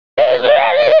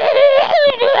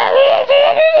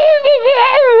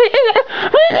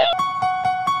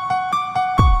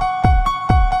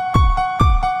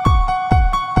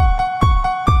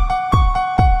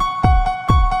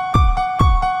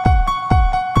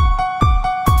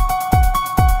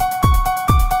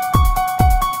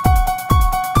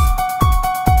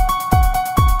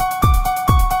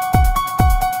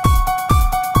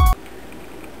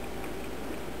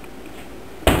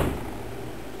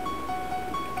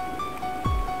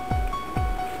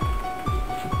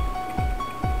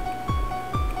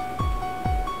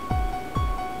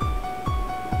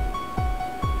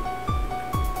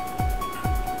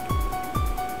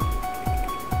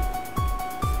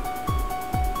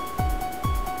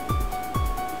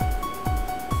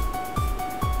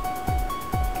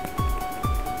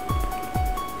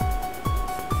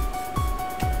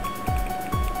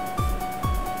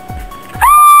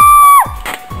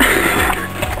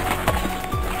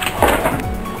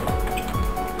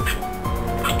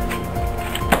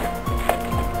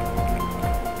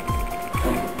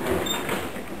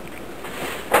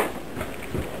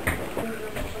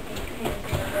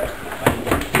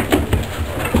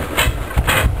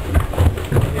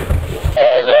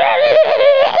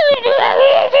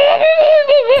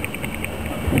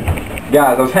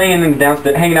Guys, I was hanging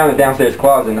out in the downstairs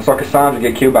closet and I saw Cassandra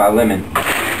get killed by a lemon.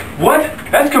 What?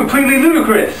 That's completely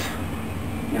ludicrous!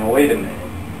 Now wait a minute.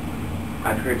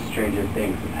 I've heard stranger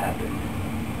things have happened.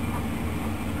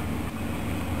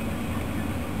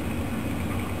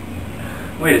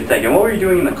 Wait a second, what were you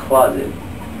doing in the closet?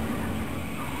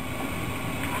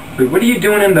 Wait, what are you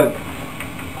doing in the...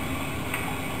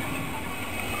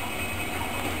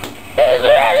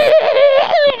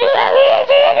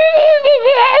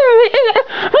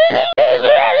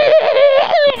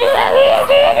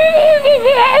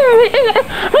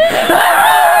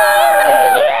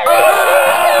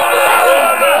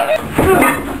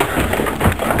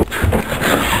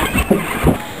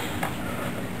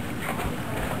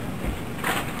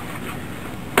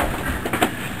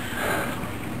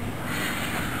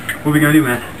 What are we gonna do,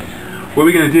 man? What are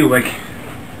we gonna do, like...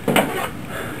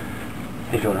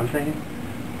 You feel what I'm saying?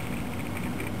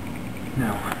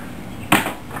 No.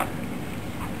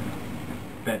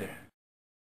 Better.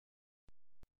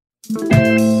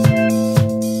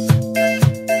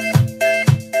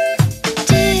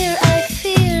 Dear, I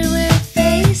fear we're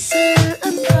facing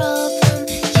a problem.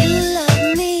 You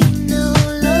love me no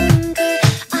longer,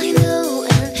 I know,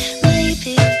 and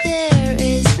maybe there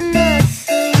is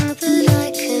nothing that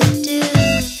I can do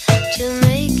to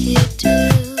make you do.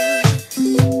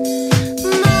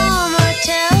 Mama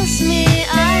tells me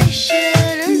I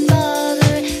shouldn't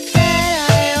bother, that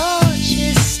I ought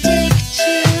just stick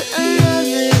to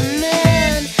another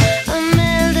man, a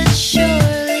man that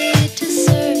surely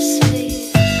deserves me,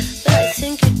 but I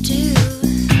think you do.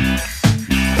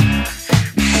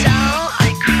 So I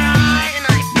cry and I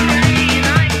pray and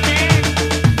I beg,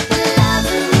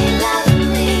 love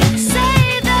me, say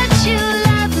that you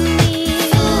love me,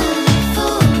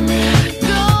 fool me,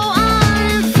 go on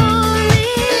and fool me,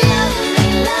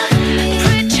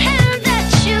 pretend that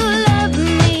you love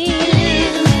me,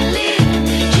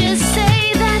 just say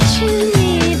that you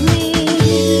need me.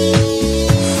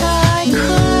 So I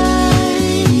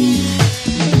cry and I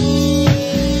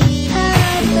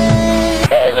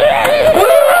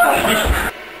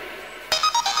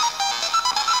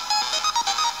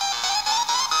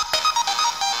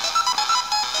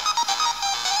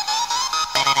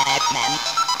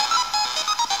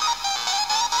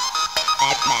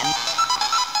Batman.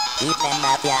 Eat them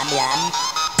up, yum yum.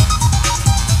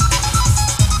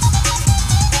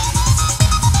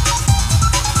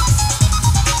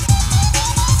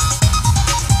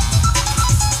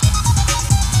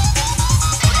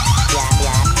 Yum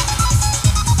yum.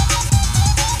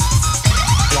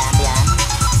 Yum yum.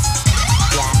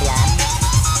 Yum yum.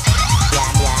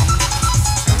 Yum yum.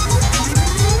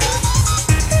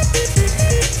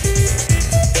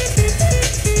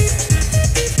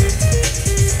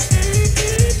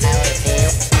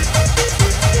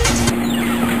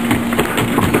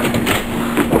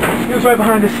 He was right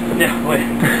behind us. Yeah, wait.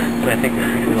 But I think we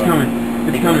It's coming.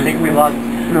 It's coming. I think we lost.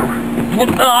 No.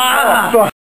 Ah!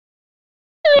 Fuck.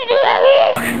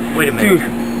 Wait a minute. Dude,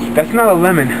 that's not a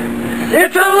lemon.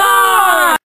 It's a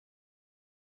lie!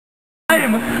 I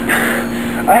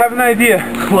have an idea.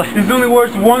 What? This only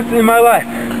works once in my life.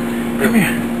 Come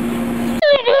here.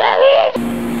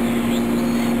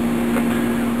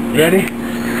 Ready?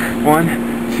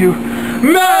 1, 2.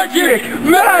 Magic!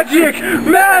 Magic!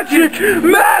 Magic!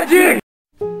 Magic!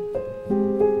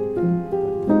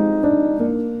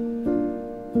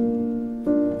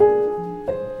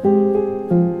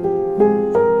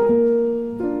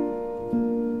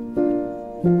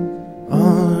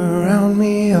 All around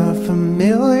me are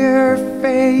familiar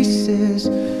faces,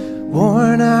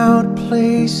 worn out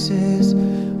places,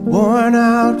 worn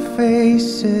out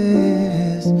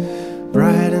faces,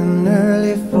 bright and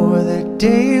early for their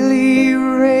daily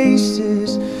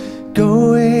races,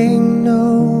 going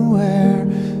nowhere,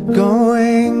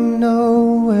 going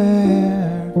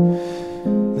nowhere.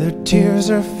 Their tears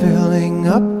are filling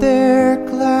up their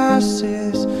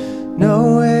glasses,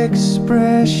 no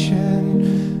expression,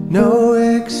 no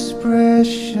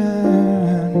expression.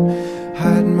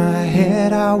 Hide my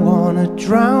head, I wanna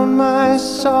drown my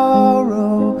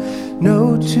sorrow,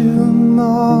 no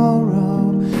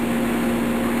tomorrow.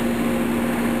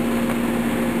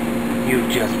 You've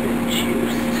just been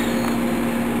juiced.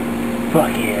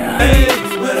 Fuck yeah. Hey,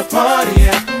 where the party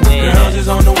at? Girls is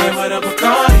on the way with a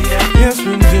Bacardi at. Yes,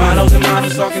 we do. Bottles and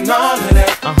models talking all of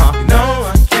that. You know